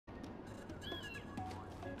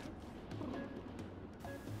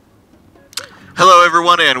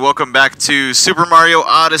everyone, and welcome back to Super Mario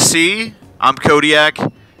Odyssey. I'm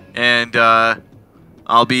Codyak, and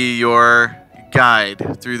I'll be your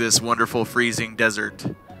guide through this wonderful freezing desert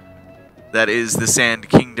that is the Sand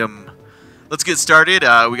Kingdom. Let's get started.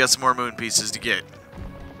 We got some more moon pieces to get,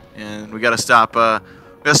 and we gotta stop.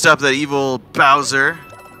 That evil Bowser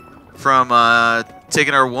from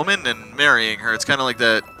taking our woman and marrying her. It's kind of like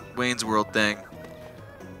that Wayne's World thing.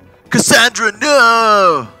 Cassandra,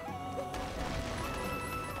 no!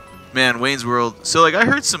 Man, Wayne's World. So like I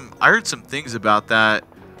heard some things about that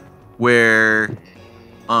where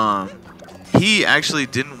he actually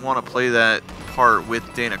didn't want to play that part with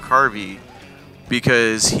Dana Carvey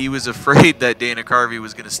because he was afraid that Dana Carvey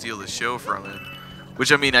was going to steal the show from him.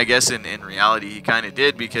 Which, I mean, I guess in reality he kind of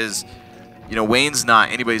did, because you know, Wayne's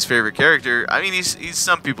not anybody's favorite character. I mean, he's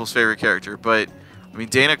some people's favorite character, but I mean,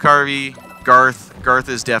 Dana Carvey, Garth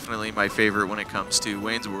is definitely my favorite when it comes to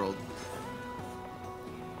Wayne's World.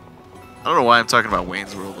 I don't know why I'm talking about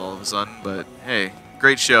Wayne's World all of a sudden, but hey,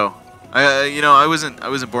 great show. You know, I wasn't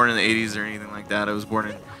born in the 80s or anything like that. I was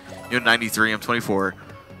born in 93. I'm 24,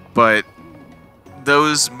 but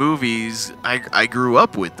those movies, I grew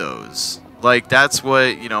up with those. Like, that's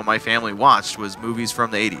what, you know, my family watched, was movies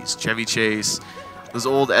from the 80s. Chevy Chase, those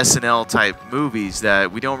old SNL type movies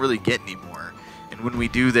that we don't really get anymore. And when we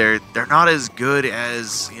do, they're not as good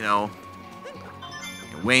as, you know,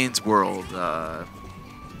 Wayne's World,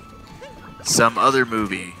 some other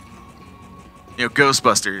movie. You know,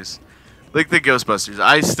 Ghostbusters. Like the Ghostbusters.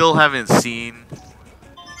 I still haven't seen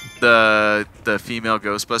the female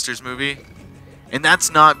Ghostbusters movie. And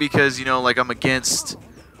that's not because, you know, like I'm against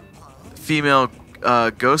female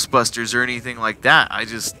Ghostbusters or anything like that.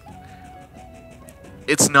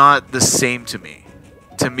 It's not the same to me.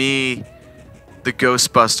 To me, the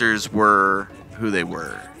Ghostbusters were who they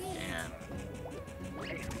were, and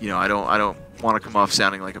you know, I don't want to come off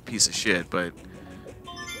sounding like a piece of shit, but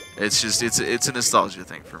it's a nostalgia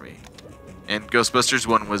thing for me. And Ghostbusters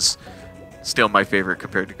 1 was still my favorite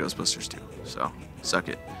compared to Ghostbusters 2, so suck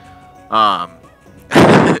it.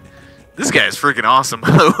 This guy is freaking awesome,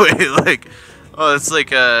 by the way. Like, oh, it's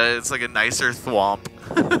like a nicer thwomp.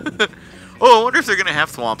 Oh, I wonder if they're gonna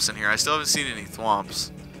have thwomps in here. I still haven't seen any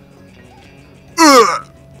thwomps. Ugh!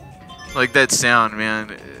 Like that sound, man.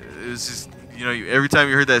 It was just, you know, every time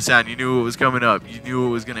you heard that sound, you knew what was coming up. You knew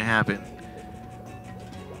what was gonna happen.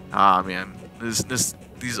 Ah, man,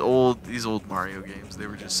 these old Mario games, they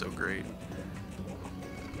were just so great.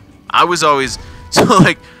 I was always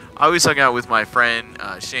I always hung out with my friend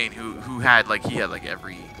Shane, who had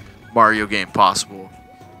every Mario game possible.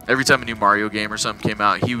 Every time a new Mario game or something came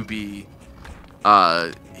out, he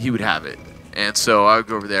would have it, and so I would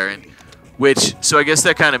go over there, and so I guess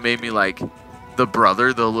that kind of made me like the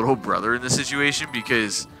little brother in the situation,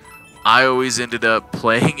 because I always ended up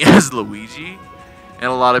playing as Luigi, and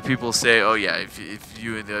a lot of people say, oh yeah, if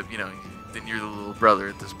you end up, you know, then you're the little brother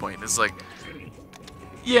at this point. And it's like,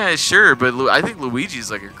 yeah, sure, but I think Luigi's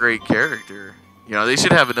like a great character. You know, they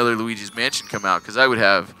should have another Luigi's Mansion come out, because I would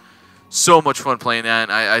have so much fun playing that,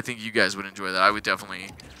 and I think you guys would enjoy that. I would definitely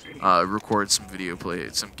record some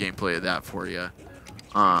gameplay of that for you.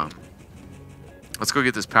 Let's go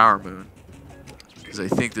get this Power Moon, because I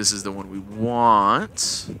think this is the one we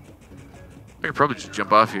want. I could probably just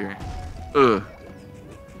jump off here. Ugh.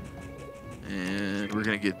 And we're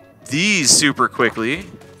going to get these super quickly,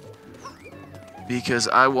 because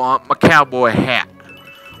I want my cowboy hat.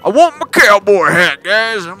 I want my cowboy hat,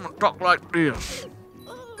 guys. I'm going to talk like this.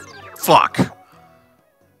 Fuck.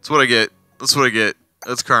 That's what I get. That's what I get.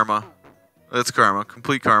 That's karma. That's karma.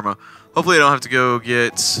 Complete karma. Hopefully I don't have to go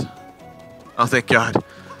get... Oh, thank God.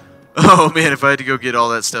 Oh, man, if I had to go get all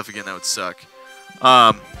that stuff again, that would suck.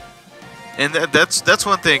 And that's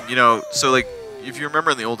one thing, you know, so, like, if you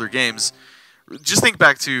remember in the older games, just think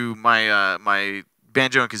back to my my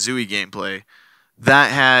Banjo and Kazooie gameplay.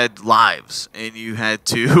 That had lives, and you had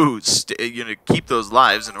to keep those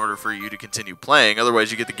lives in order for you to continue playing.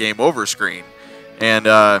 Otherwise, you get the game over screen. And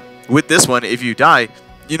with this one, if you die,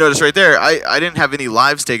 you notice right there, I didn't have any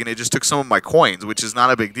lives taken. It just took some of my coins, which is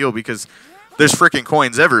not a big deal because there's freaking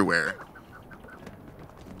coins everywhere.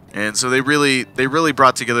 And so they really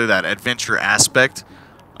brought together that adventure aspect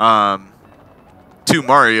to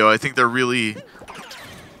Mario. I think they're really,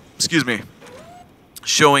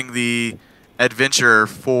 showing the adventure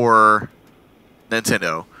for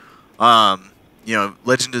Nintendo. You know,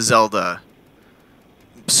 Legend of Zelda,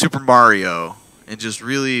 Super Mario, and just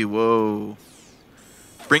really,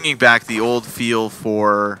 bringing back the old feel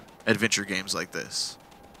for adventure games like this.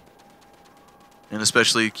 And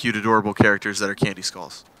especially cute, adorable characters that are candy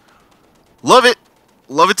skulls. Love it!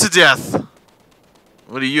 Love it to death!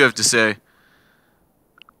 What do you have to say?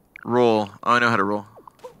 Roll. Oh, I know how to roll.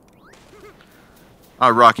 Ah,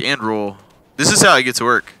 rock and roll. This is how I get to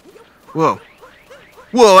work. Whoa.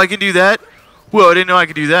 Whoa, I can do that? Whoa, I didn't know I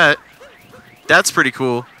could do that. That's pretty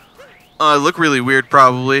cool. Look really weird,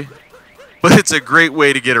 probably. But it's a great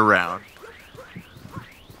way to get around.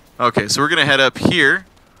 Okay, so we're going to head up here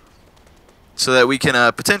so that we can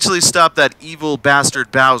potentially stop that evil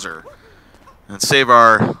bastard Bowser and save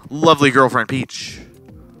our lovely girlfriend Peach.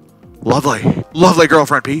 Lovely, lovely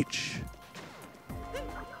girlfriend Peach.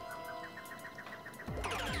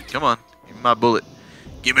 Come on, give me my bullet.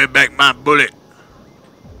 Give me back my bullet.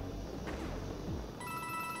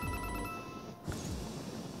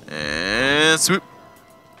 And swoop.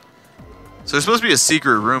 So there's supposed to be a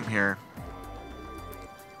secret room here.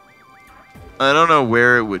 I don't know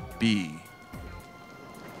where it would be.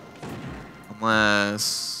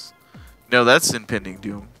 Unless... No, that's impending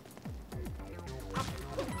doom.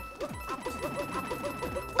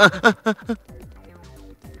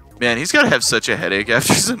 Man, he's got to have such a headache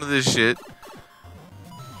after some of this shit.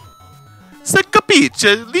 Secca Peach,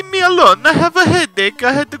 leave me alone. I have a headache.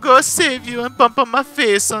 I had to go save you and bump on my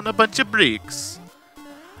face on a bunch of bricks.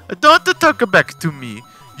 Don't talk back to me.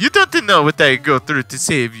 You don't know what I go through to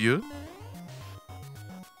save you.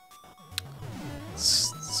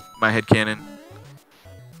 It's my headcanon.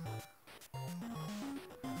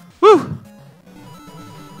 Woo!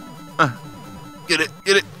 Get it,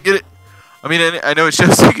 get it, get it. I mean, I know it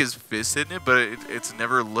shows like his fist in it, but it's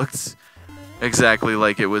never looked exactly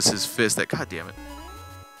like it was his fist. That, God damn it.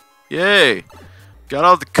 Yay! Got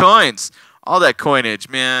all the coins. All that coinage,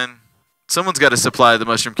 man. Someone's got to supply the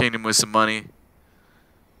Mushroom Kingdom with some money.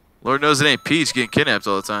 Lord knows it ain't Peach getting kidnapped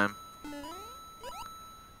all the time.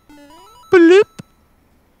 Bloop.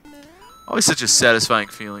 Always such a satisfying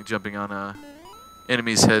feeling jumping on a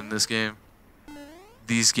enemy's head in this game.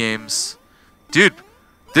 These games. Dude,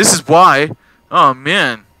 this is why. Oh,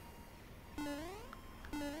 man.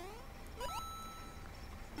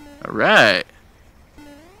 Alright.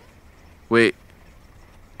 Wait.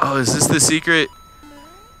 Oh, is this the secret?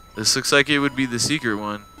 This looks like it would be the secret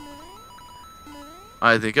one.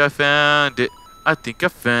 I think I found it. I think I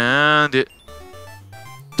found it.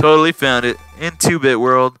 Totally found it. In 2-bit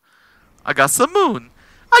world. I got some moon.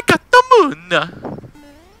 I got the moon.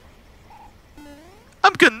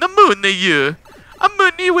 I'm gonna moon you. I'm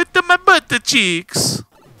moony with my butter cheeks.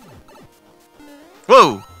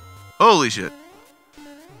 Whoa. Holy shit.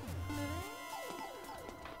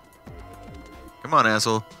 Come on,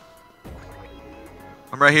 asshole.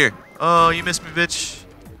 I'm right here. Oh, you missed me, bitch.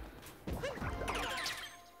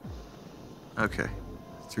 Okay.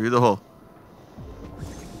 Through the hole.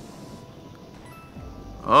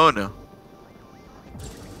 Oh, no.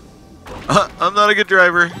 I'm not a good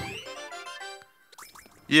driver.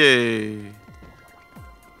 Yay.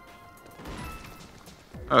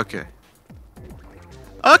 Okay.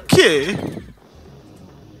 Okay.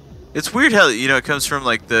 It's weird how, you know, it comes from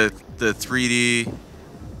like the 3D,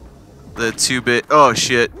 the 2-bit. Oh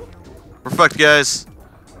shit. We're fucked, guys.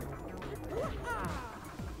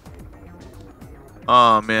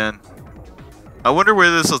 Oh man. I wonder where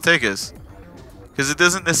this will take us. Because it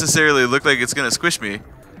doesn't necessarily look like it's gonna squish me.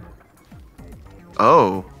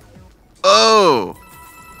 Oh. Oh!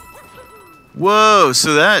 Whoa,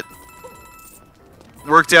 so that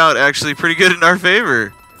worked out actually pretty good in our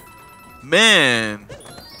favor. Man.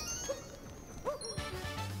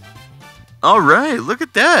 Alright, look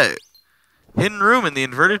at that. Hidden room in the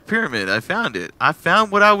inverted pyramid. I found it. I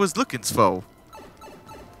found what I was looking for.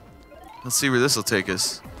 Let's see where this will take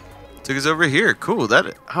us. Took us over here. Cool.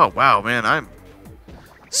 That. Oh, wow, man. I'm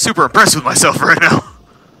super impressed with myself right now.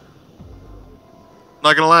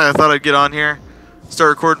 Not gonna lie, I thought I'd get on here, start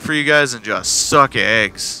recording for you guys, and just suck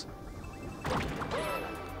eggs.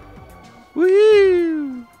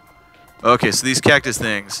 Woo! Okay, so these cactus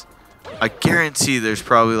things, I guarantee there's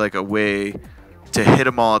probably like a way to hit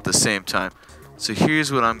them all at the same time. So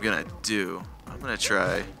here's what I'm gonna do. I'm gonna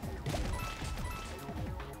try.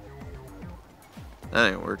 That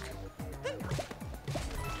didn't work.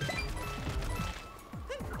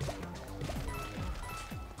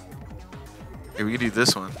 Okay, we can do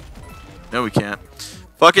this one. No, we can't.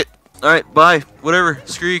 Fuck it. Alright, bye. Whatever.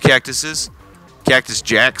 Screw you, cactuses. Cactus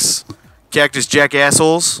jacks. Cactus jack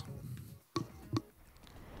assholes.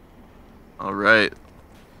 Alright.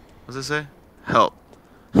 What does it say? Help.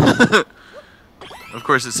 Of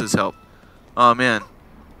course it says help. Oh, man.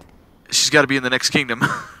 She's got to be in the next kingdom.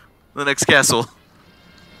 The next castle.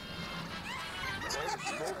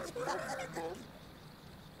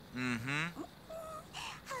 Mm-hmm.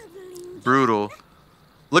 Brutal.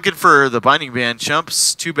 Looking for the binding band,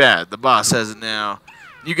 chumps? Too bad. The boss has it now.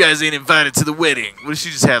 You guys ain't invited to the wedding. What if she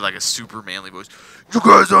just had like a super manly voice? You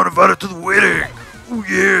guys aren't invited to the wedding. Oh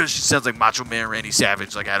yeah. She sounds like Macho Man Randy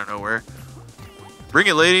Savage, like out of nowhere. Bring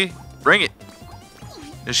it, lady. Bring it.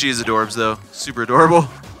 And she is adorbs though. Super adorable.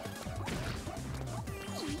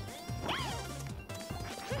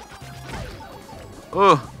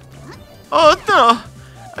 Oh. Oh no.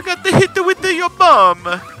 I got the hit with your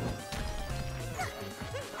bum.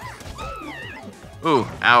 Ooh,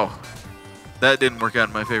 ow. That didn't work out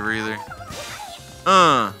in my favor either.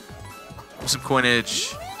 Some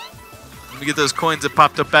coinage. Let me get those coins that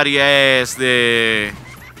popped up out of your ass there. And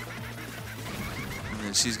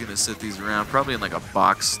then she's gonna set these around, probably in like a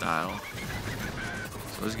box style.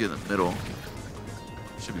 So let's get in the middle.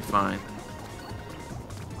 Should be fine.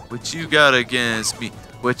 What you got against me?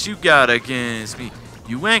 What you got against me?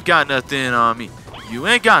 You ain't got nothing on me. You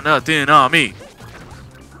ain't got nothing on me.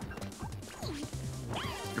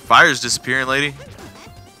 Your fire's disappearing, lady.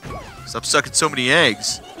 Stop sucking so many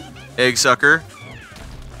eggs. Egg sucker.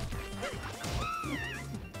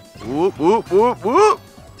 Whoop, whoop, whoop, whoop.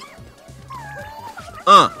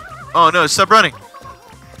 Oh no, stop running.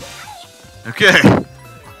 Okay.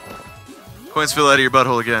 Coins fill out of your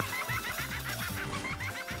butthole again.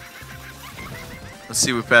 Let's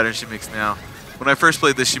see what pattern she makes now. When I first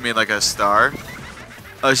played this, she made like a star.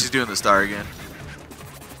 Oh, she's doing the star again.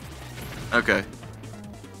 Okay.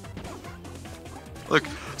 Look,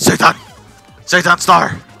 Satan! Satan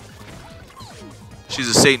star! She's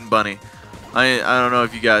a Satan bunny. I don't know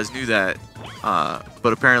if you guys knew that,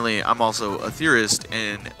 but apparently I'm also a theorist,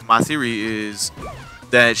 and my theory is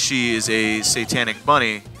that she is a satanic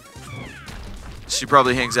bunny. She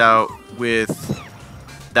probably hangs out with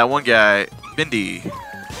that one guy, Bindi.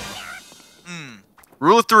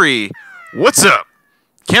 Rule of 3. What's up?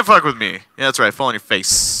 Can't fuck with me. Yeah, that's right. Fall on your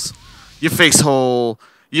face. Your face hole.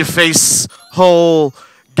 Your face hole.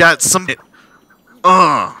 Got some.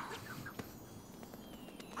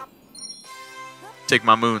 Take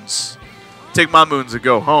my moons. Take my moons and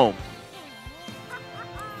go home.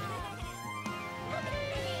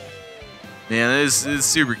 Man, this is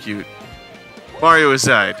super cute. Mario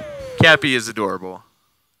aside, Cappy is adorable.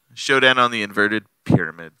 Showdown on the inverted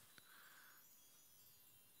pyramid.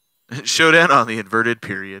 Showdown on the inverted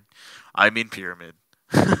period. I mean pyramid.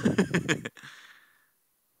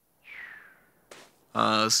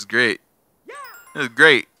 This is great. This is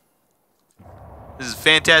great. This is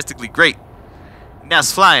fantastically great. Now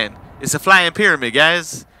it's flying. It's a flying pyramid,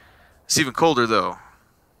 guys. It's even colder, though.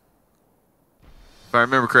 If I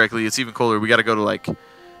remember correctly, it's even colder. We got to go to, like,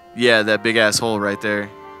 yeah, that big-ass hole right there.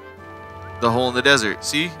 The hole in the desert.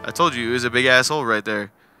 See? I told you it was a big-ass hole right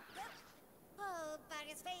there.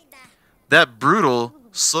 That brutal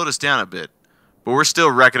slowed us down a bit, but we're still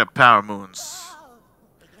racking up power moons.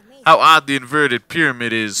 How odd the inverted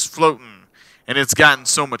pyramid is floating, and it's gotten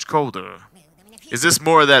so much colder. Is this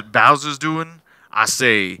more of that Bowser's doing? I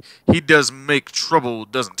say, he does make trouble,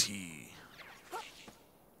 doesn't he?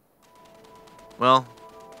 Well,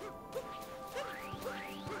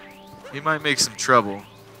 he might make some trouble,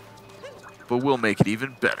 but we'll make it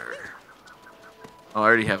even better. Oh, I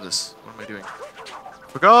already have this. What am I doing?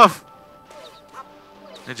 Fuck off!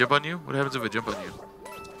 Can I jump on you? What happens if I jump on you?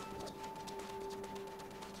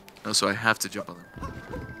 Oh, so I have to jump on them.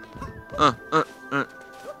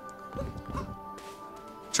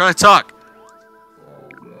 Try to talk.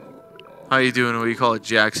 How you doing? What do you call it?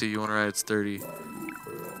 Jaxie. You want to ride? It's 30.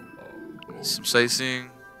 Some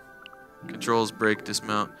sightseeing. Controls, brake,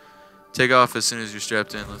 dismount. Take off as soon as you're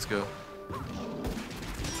strapped in. Let's go.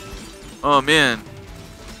 Oh, man.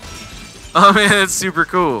 Oh, man, that's super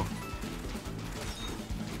cool.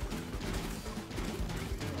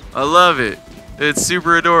 I love it. It's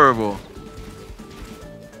super adorable.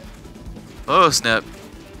 Oh, snap.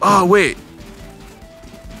 Oh, wait.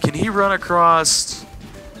 Can he run across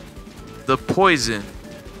the poison?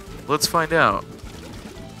 Let's find out.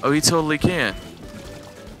 Oh, he totally can.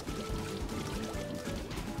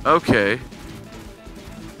 Okay.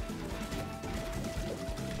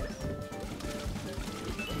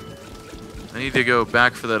 I need to go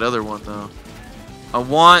back for that other one, though. I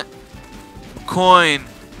want a coin.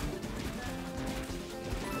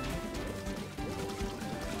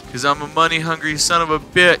 Because I'm a money-hungry son of a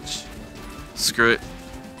bitch. Screw it.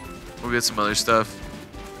 We'll get some other stuff.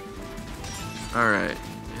 Alright.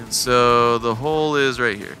 And so the hole is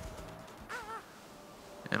right here.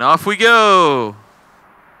 And off we go!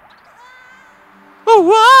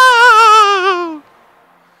 Whoa!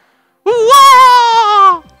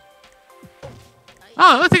 Whoa! Oh,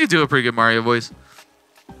 I think I do a pretty good Mario voice.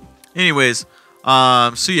 Anyways,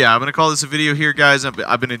 So yeah, I'm gonna call this a video here, guys.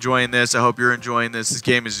 I've been enjoying this. I hope you're enjoying this. This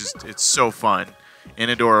game is it's so fun and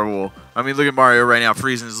adorable. I mean, look at Mario right now,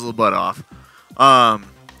 freezing his little butt off.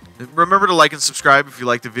 Remember to like and subscribe if you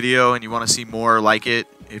like the video and you want to see more like it.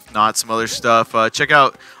 If not, some other stuff. Check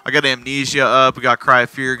out, I got Amnesia up. We got Cry of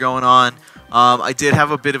Fear going on. I did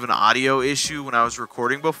have a bit of an audio issue when I was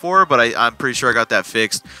recording before, but I'm pretty sure I got that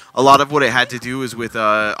fixed. A lot of what it had to do is with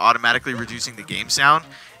automatically reducing the game sound,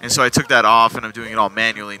 and so I took that off, and I'm doing it all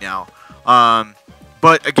manually now.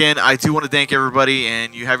 But again, I do want to thank everybody,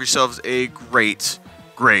 and you have yourselves a great,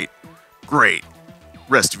 great, great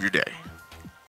rest of your day.